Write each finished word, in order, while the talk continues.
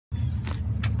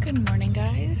Good morning,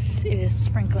 guys. It is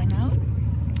sprinkling out,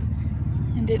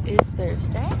 and it is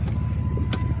Thursday.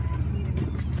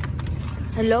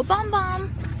 Hello, Bom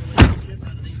Bom.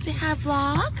 Say hi,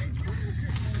 vlog.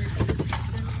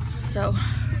 So,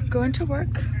 going to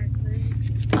work.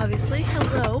 Obviously,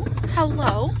 hello.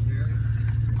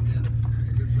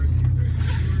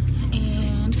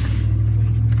 And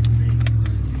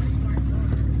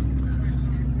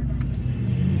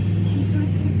These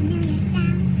voices a familiar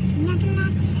sound, nothing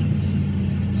lasts forever.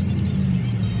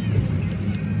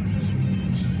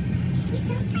 You're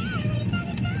so bad when it's all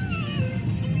it's all.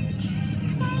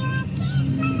 My very last kiss,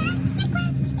 my last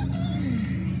request is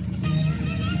say you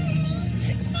remember me,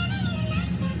 standing in the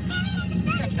night, just staring at the sun.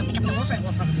 Pick up the wolf right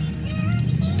wolf.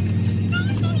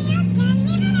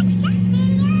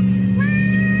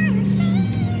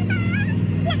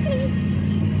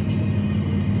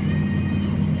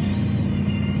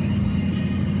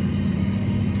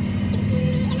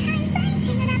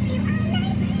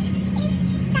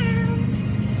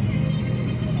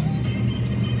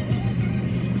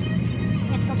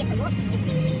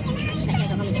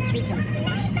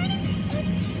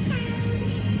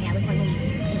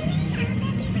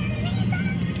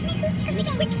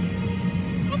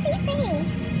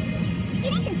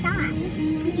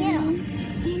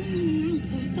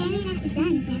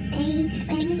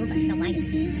 Rosy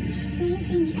cheeks, say you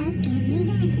stay me up, and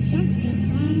even if it's just in your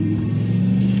wild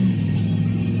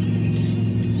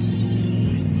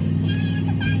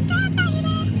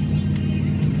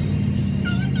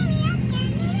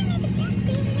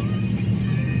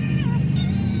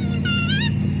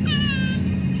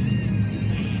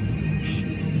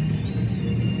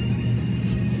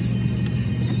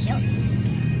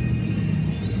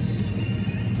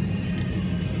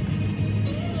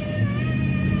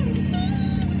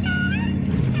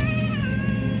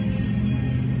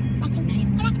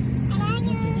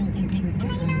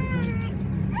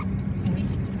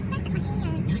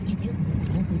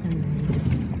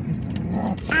dreams, luckily.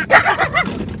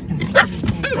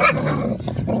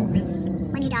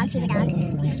 One of your dogs sees a dog.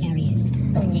 Carriers,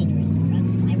 dangerous drug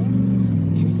spiral,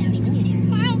 and a Saudi millionaire.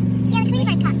 Hi, yeah, Tweety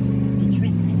Bird talks. He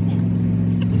tripped and fell.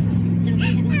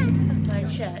 my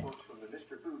chat. From the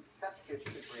Mr. Food Test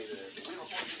Kitchen to create a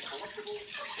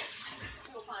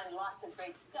You'll find lots of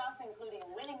great stuff, including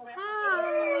winning recipes for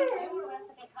a new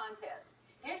recipe contest.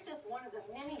 Here's just one of the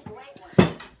many great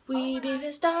ones. We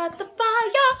didn't start the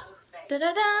fire. Da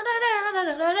da da da da da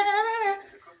da da da.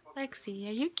 Lexi,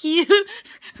 are you cute?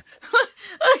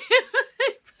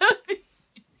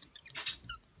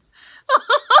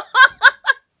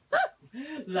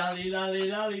 Lolly,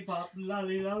 lolly, lollipop,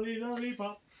 lolly, lolly,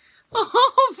 lollipop.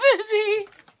 Oh, baby.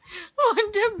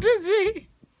 Wonder baby.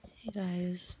 Hey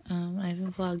guys, I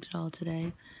haven't vlogged at all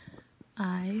today.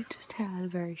 I just had a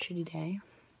very shitty day.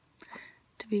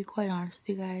 To be quite honest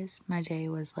with you guys, my day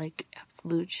was like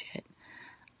absolute shit.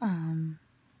 I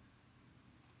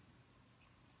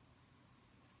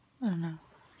don't know.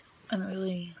 I don't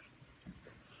really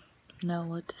know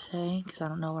what to say because I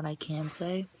don't know what I can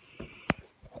say.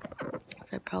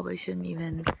 So I probably shouldn't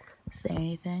even say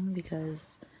anything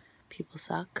because people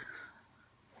suck.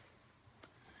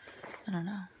 I don't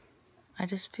know. I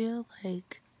just feel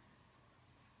like,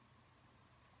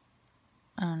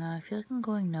 I don't know, I feel like I'm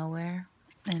going nowhere,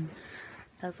 and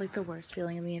that's like the worst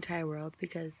feeling in the entire world,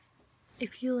 because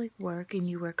if you like work and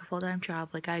you work a full-time job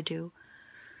like I do,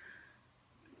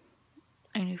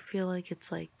 and you feel like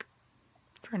it's like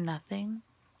for nothing,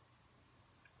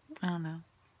 I don't know.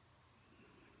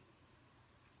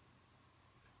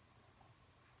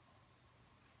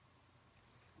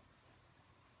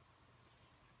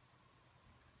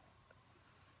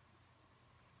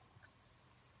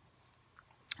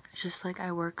 It's just like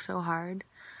I work so hard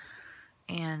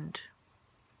and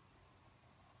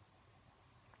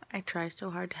I try so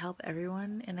hard to help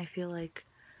everyone, and I feel like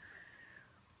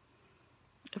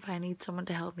if I need someone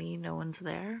to help me, no one's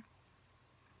there.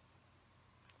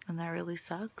 And that really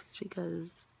sucks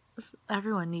because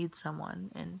everyone needs someone,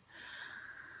 and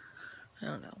I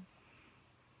don't know.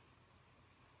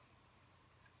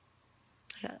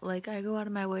 Yeah, like I go out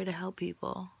of my way to help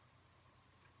people.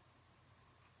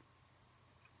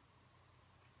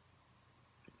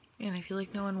 And I feel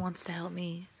like no one wants to help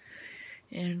me.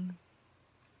 And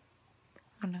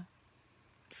I don't know.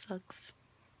 It sucks.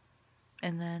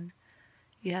 And then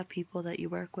you have people that you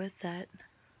work with that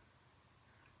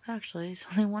actually it's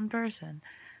only one person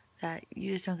that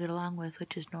you just don't get along with,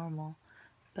 which is normal.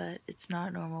 But it's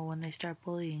not normal when they start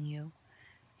bullying you.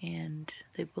 And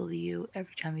they bully you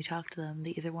every time you talk to them.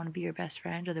 They either want to be your best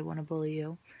friend or they want to bully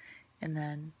you. And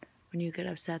then when you get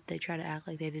upset, they try to act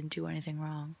like they didn't do anything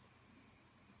wrong.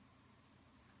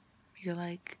 You're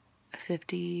like a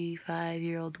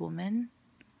 55-year-old woman.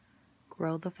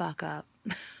 Grow the fuck up.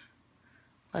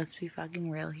 Let's be fucking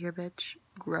real here, bitch.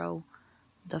 Grow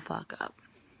the fuck up.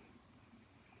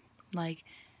 Like,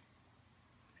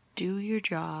 do your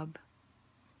job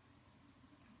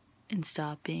and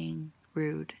stop being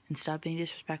rude and stop being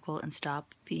disrespectful and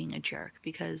stop being a jerk,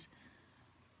 because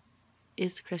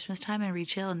it's Christmas time in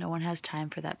retail and no one has time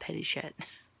for that petty shit.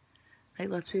 Like,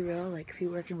 let's be real. Like, if you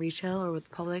work in retail or with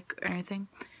the public or anything,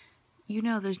 you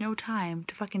know there's no time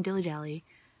to fucking dilly-dally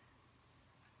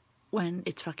when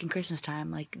it's fucking Christmas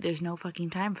time. Like, there's no fucking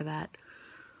time for that.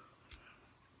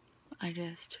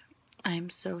 I'm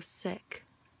so sick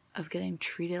of getting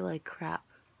treated like crap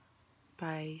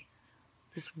by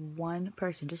this one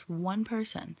person, just one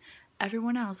person.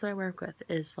 Everyone else that I work with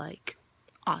is like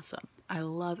awesome. I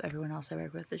love everyone else I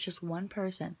work with. It's just one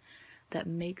person that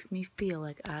makes me feel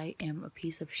like I am a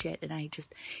piece of shit, and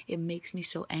it makes me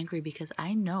so angry, because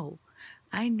I know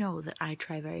that I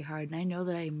try very hard, and I know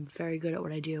that I'm very good at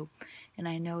what I do, and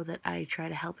I know that I try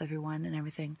to help everyone and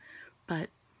everything, but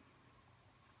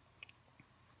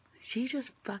she just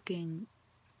fucking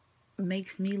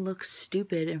makes me look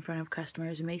stupid in front of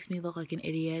customers, and makes me look like an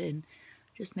idiot, and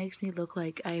just makes me look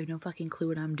like I have no fucking clue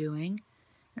what I'm doing.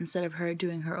 Instead of her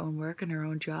doing her own work and her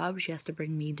own job, she has to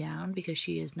bring me down because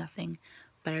she has nothing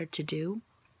better to do.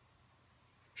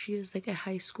 She is like a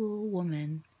high school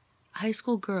woman, a high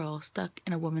school girl stuck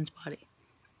in a woman's body.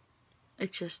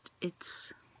 It's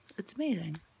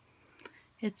amazing.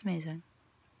 It's amazing.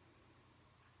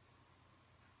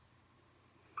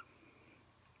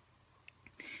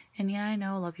 And yeah, I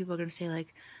know a lot of people are going to say,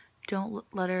 like, don't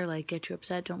let her, like, get you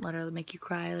upset. Don't let her make you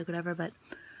cry, like, whatever. But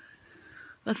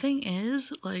the thing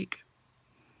is, like,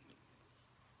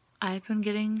 I've been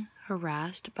getting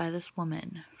harassed by this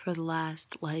woman for the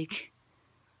last, like,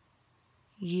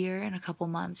 year and a couple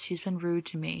months. She's been rude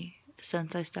to me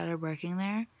since I started working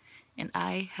there. And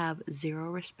I have zero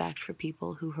respect for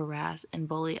people who harass and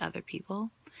bully other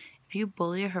people. If you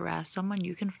bully or harass someone,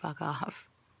 you can fuck off.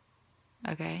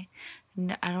 Okay?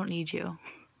 No, I don't need you.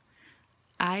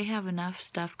 I have enough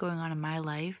stuff going on in my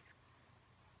life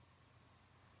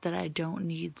that I don't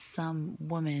need some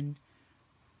woman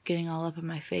getting all up in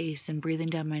my face and breathing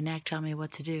down my neck telling me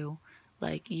what to do.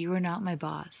 Like, you are not my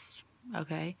boss,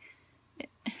 okay?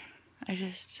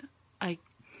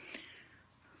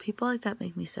 People like that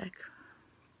make me sick.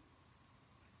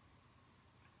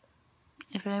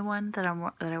 If anyone that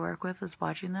I work with is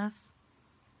watching this,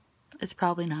 it's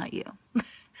probably not you.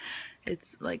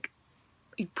 It's like,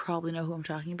 you probably know who I'm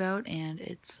talking about, and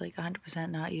it's like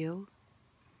 100% not you.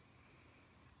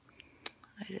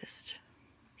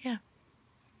 Yeah.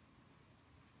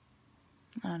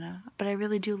 I don't know. But I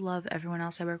really do love everyone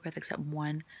else I work with except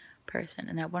one person,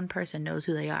 and that one person knows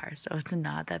who they are, so it's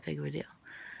not that big of a deal.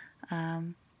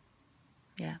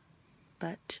 Yeah.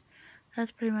 But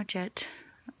that's pretty much it.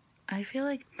 I feel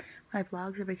like my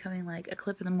vlogs are becoming like a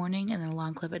clip in the morning and then a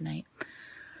long clip at night.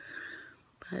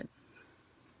 But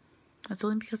that's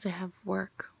only because I have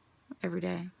work every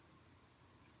day.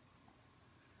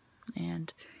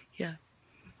 And yeah.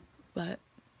 But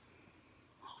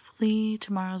hopefully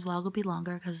tomorrow's vlog will be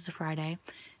longer because it's a Friday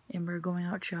and we're going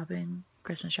out shopping,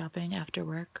 Christmas shopping after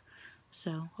work.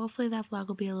 So hopefully that vlog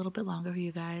will be a little bit longer for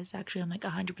you guys. Actually, I'm like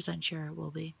 100% sure it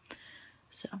will be.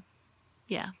 So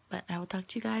yeah, but I will talk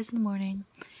to you guys in the morning.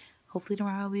 Hopefully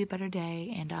tomorrow will be a better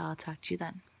day, and I'll talk to you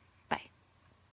then.